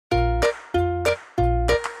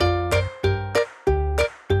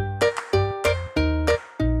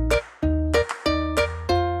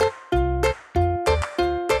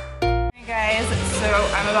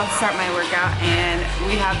about to start my workout, and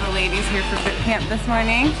we have the ladies here for boot camp this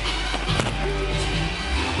morning.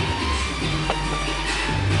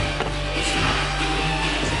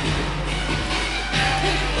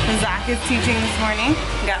 Zach is teaching this morning.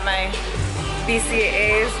 Got my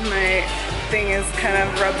BCAAs. My thing is kind of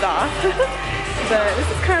rubbed off. But this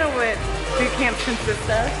is kind of what boot camps consist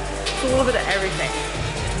of. It's a little bit of everything.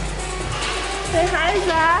 Say hi,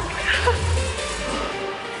 Zach.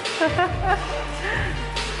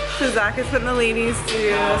 So Zach is putting the ladies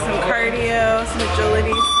through some cardio, some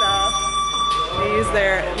agility stuff. They use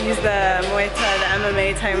the Muay Thai, the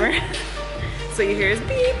MMA timer. So you hear his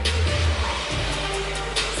beep.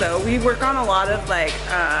 So we work on a lot of like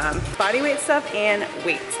body weight stuff and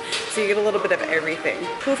weights. So you get a little bit of everything.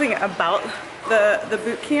 Cool thing about the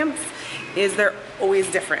boot camps is they're always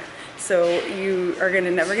different. So you are gonna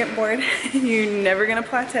never get bored. You're never gonna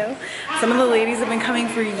plateau. Some of the ladies have been coming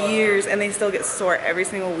for years and they still get sore every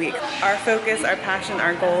single week. Our focus, our passion,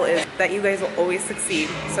 our goal is that you guys will always succeed.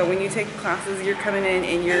 So when you take classes, you're coming in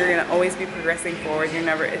and you're gonna always be progressing forward. You're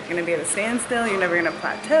never gonna be at a standstill. You're never gonna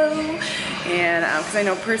plateau. And because I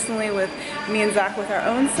know personally with me and Zach with our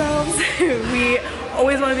own selves, we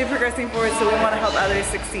always want to be progressing forward, so we want to help others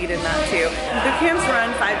succeed in that too. The camps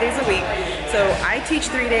run 5 days a week. So I teach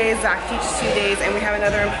 3 days, Zach teaches 2 days, and we have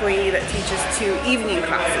another employee that teaches 2 evening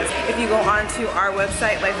classes. If you go on to our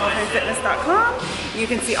website, lifehealthandfitness.com, you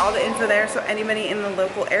can see all the info there. So anybody in the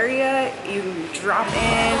local area, you can drop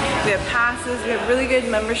in. We have passes, we have really good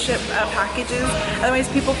membership packages. Otherwise,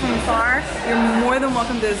 people from far, you're more than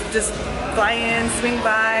welcome to just fly in, swing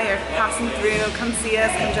by, or passing through, come see us,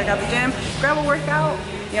 come check out the gym, grab a workout.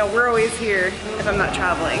 You know, we're always here if I'm not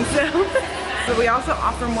traveling, so. So we also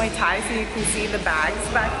offer Muay Thai, so you can see the bags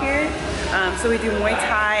back here. So we do Muay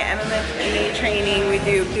Thai, MMA training, we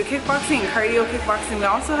do kickboxing and cardio kickboxing. We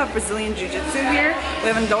also have Brazilian Jiu-Jitsu here. We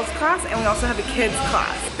have an adults class and we also have a kids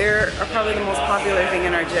class. They're probably the most popular thing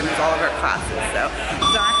in our gym is all of our classes. So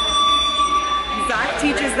Zach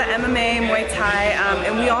teaches the MMA, Muay Thai,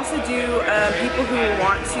 and we also do people who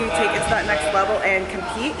want to take it to that next level and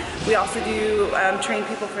compete. We also do train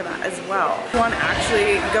people for that as well. If you want to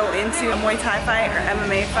actually go into a Muay Thai fight or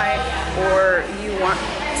MMA fight, or you want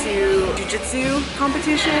to jiu-jitsu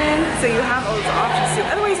competition, so you have all those options too.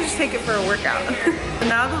 Otherwise, you just take it for a workout.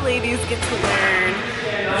 Now the ladies get to learn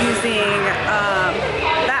using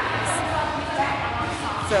bags.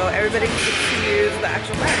 So everybody gets to use the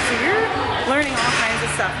actual bag. So you're learning all kinds of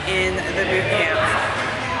stuff in the boot camp,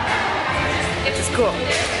 which is cool.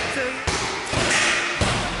 So,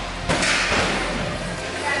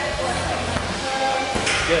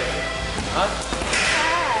 good. Huh?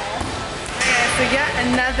 okay, so yet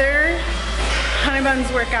another HunnyBuns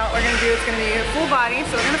workout we're gonna do. It's gonna be full body.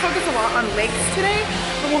 So we're gonna focus a lot on legs today,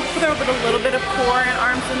 but we'll throw a little bit of core and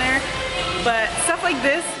arms in there. But stuff like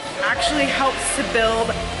this actually helps to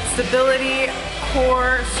build stability,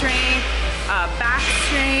 core strength, back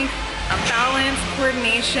strength, balance,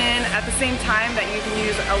 coordination at the same time that you can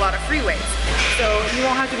use a lot of free weights. So you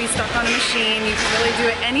won't have to be stuck on a machine. You can really do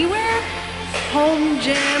it anywhere, home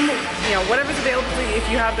gym, you know, whatever's available to you if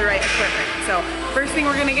you have the right equipment. So first thing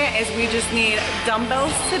we're gonna get is we just need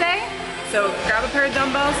dumbbells today. So grab a pair of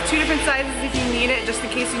dumbbells, 2 different sizes if you need it, just in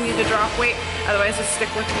case you need to drop weight. Otherwise, just stick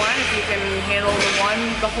with one if you can handle the one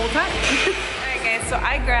the whole time. Alright guys, so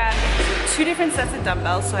I grabbed 2 different sets of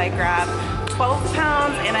dumbbells. So I grabbed 12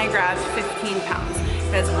 pounds and I grabbed 15 pounds.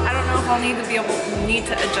 Because I don't know if I'll need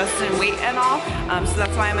to adjust in weight at all. So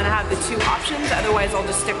that's why I'm gonna have the 2 options. Otherwise, I'll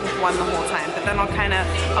just stick with one the whole time. But then I'll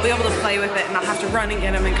be able to play with it and I'll have to run and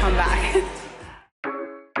get them and come back.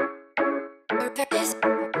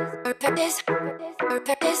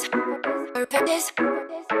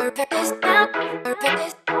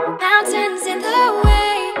 Mountains in the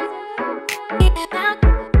way.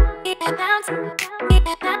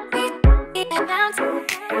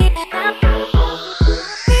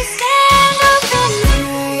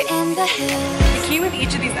 The key with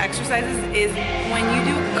each of these exercises is when you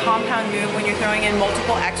do a compound move, when you're throwing in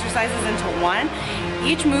multiple exercises into one,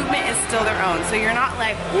 each movement is still their own. So you're not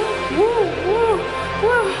like woo, woo, woo,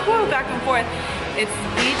 woo, woo, back and forth. It's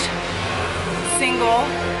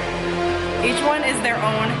each one is their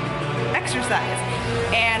own exercise.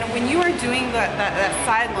 And when you are doing that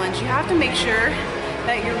side lunge, you have to make sure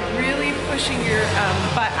that you're really pushing your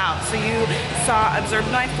butt out. So you observed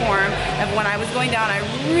my form of when I was going down, I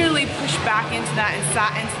really pushed back into that and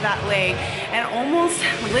sat into that leg and almost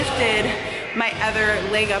lifted my other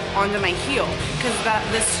leg up onto my heel. Because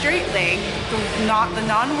the straight leg, the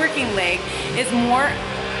non-working leg, is more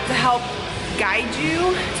to help guide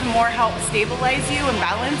you to more help stabilize you and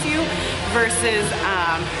balance you versus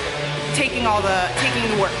taking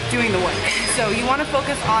the work, doing the work. So you want to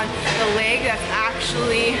focus on the leg that's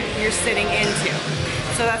actually you're sitting into.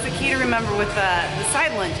 So that's the key to remember with the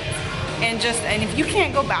side lunges. And if you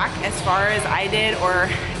can't go back as far as I did or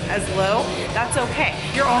as low, that's okay.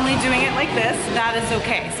 If you're only doing it like this, that is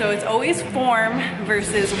okay. So it's always form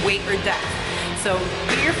versus weight or depth. So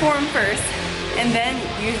get your form first, and then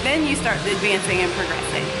you start advancing and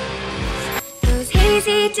progressing. Those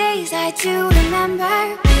hazy days I do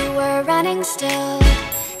remember, we were running still,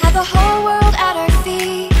 had the whole world at our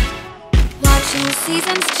feet, watching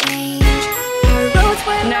seasons change, our roads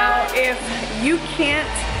were... Now, if you can't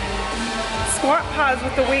squat pause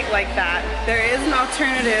with the weight like that, there is an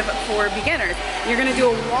alternative for beginners. You're gonna do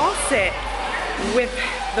a wall sit with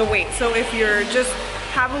the weight. So if you're just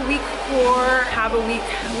have a weak core, have a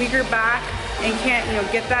weaker back, and can't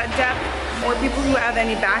get that depth, or people who have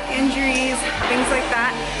any back injuries, things like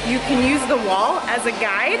that, you can use the wall as a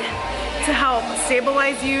guide to help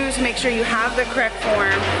stabilize you, to make sure you have the correct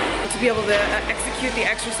form, to be able to execute the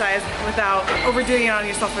exercise without overdoing it on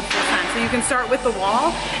yourself for the full time. So you can start with the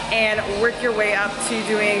wall and work your way up to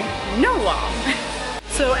doing no wall.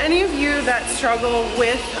 So any of you that struggle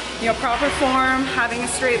with proper form, having a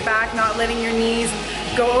straight back, not letting your knees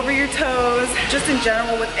go over your toes, just in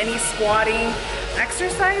general with any squatting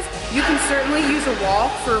exercise, you can certainly use a wall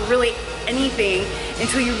for really anything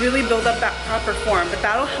until you really build up that proper form. But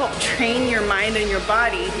that'll help train your mind and your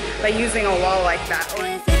body by using a wall like that.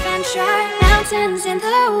 With adventure, mountains in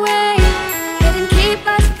the way, couldn't keep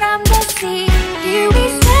us from the sea. Here we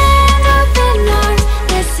stand open arms,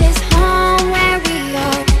 this is home where we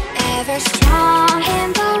are, ever strong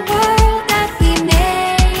in the world that we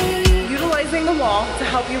made. Utilizing the wall to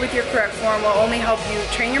help you with your correct form will only help you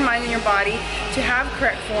train your mind and your body to have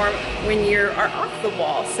correct form when you are off the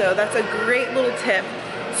wall. So that's a great little tip,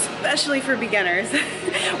 especially for beginners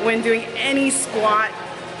when doing any squat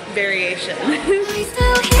variation. We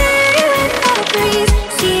still hear you in the breeze,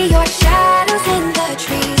 see your shadows in the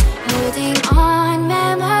trees, holding on,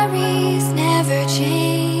 memories never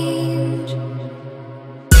change.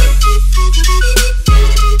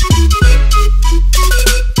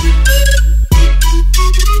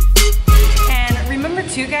 And remember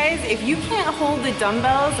too guys, if you can't hold the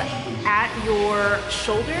dumbbells at your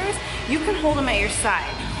shoulders, you can hold them at your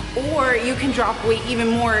side. Or you can drop weight even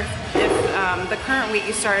more if the current weight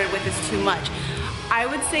you started with is too much. I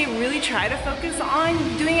would say really try to focus on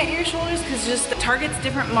doing it at your shoulders because just targets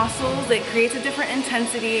different muscles, it creates a different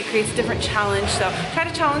intensity, it creates a different challenge. So try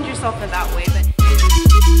to challenge yourself in that way.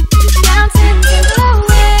 Mountains in the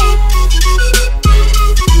way.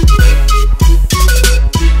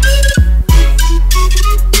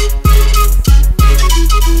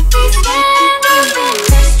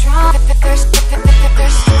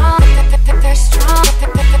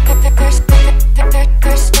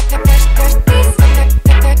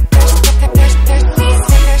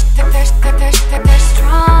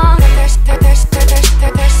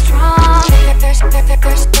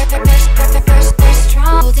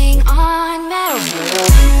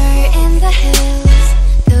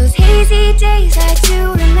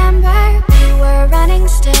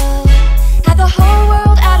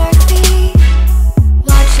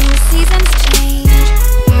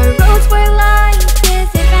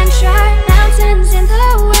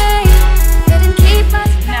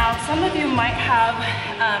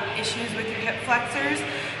 Issues with your hip flexors,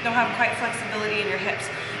 don't have quite flexibility in your hips.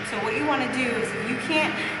 So what you want to do is if you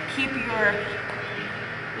can't keep your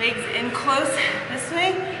legs in close this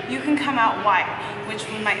way, you can come out wide, which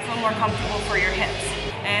might feel more comfortable for your hips.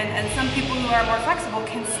 And some people who are more flexible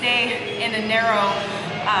can stay in a narrow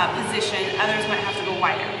position, others might have to go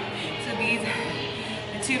wider. So these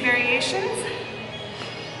are the two variations.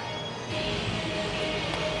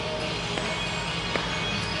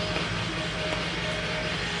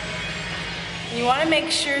 You want to make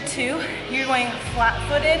sure too, you're going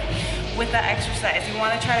flat-footed with that exercise. You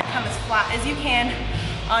want to try to come as flat as you can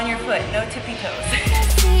on your foot, no tippy toes.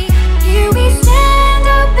 Here we stand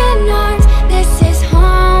open arms, this is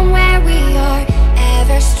home where we are,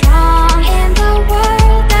 ever strong in the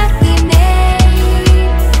world that we made.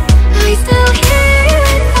 I still hear you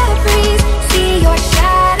in the breeze, see your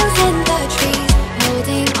shadows in the trees,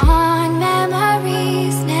 holding on,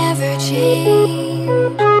 memories never change.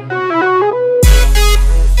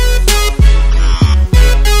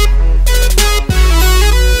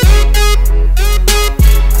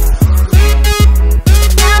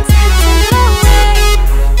 Mountains in the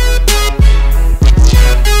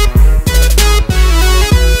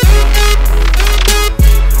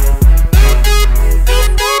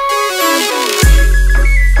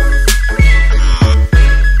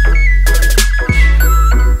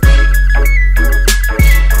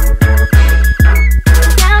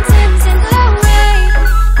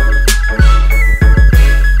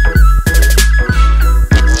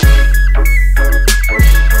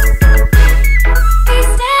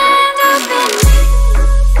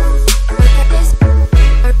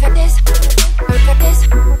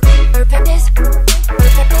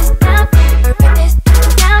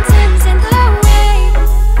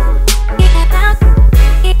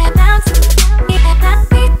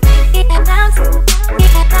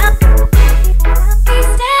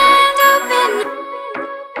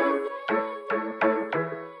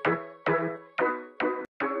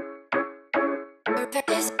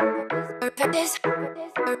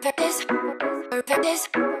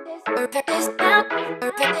Mountains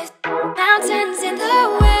in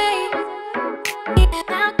the way.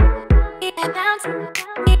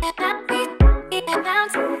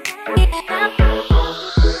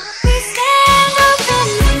 We stand open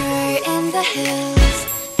mirror in the hills.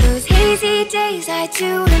 Those hazy days I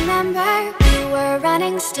do remember. We were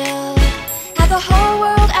running still, had the whole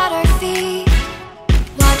world at our feet,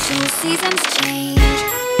 watching seasons change.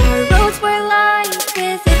 Our roads were lined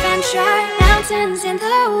with adventure. Mountains in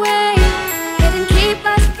the way couldn't keep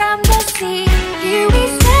us from the sea. Here we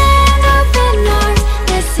stand open arms.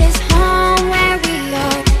 This is home where we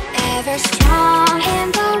are, ever strong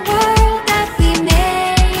in the world that we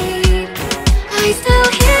made. I still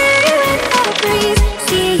hear you in the breeze,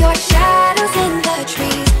 see your shadows in the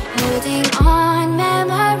trees, holding on,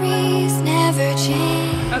 memories never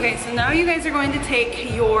change. Okay, so now you guys are going to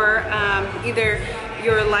take your either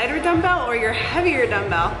your lighter dumbbell or your heavier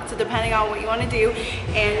dumbbell, so depending on what you want to do,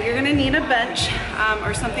 and you're going to need a bench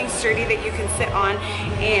or something sturdy that you can sit on,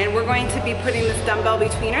 and we're going to be putting this dumbbell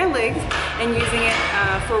between our legs and using it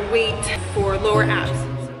for weight for lower abs.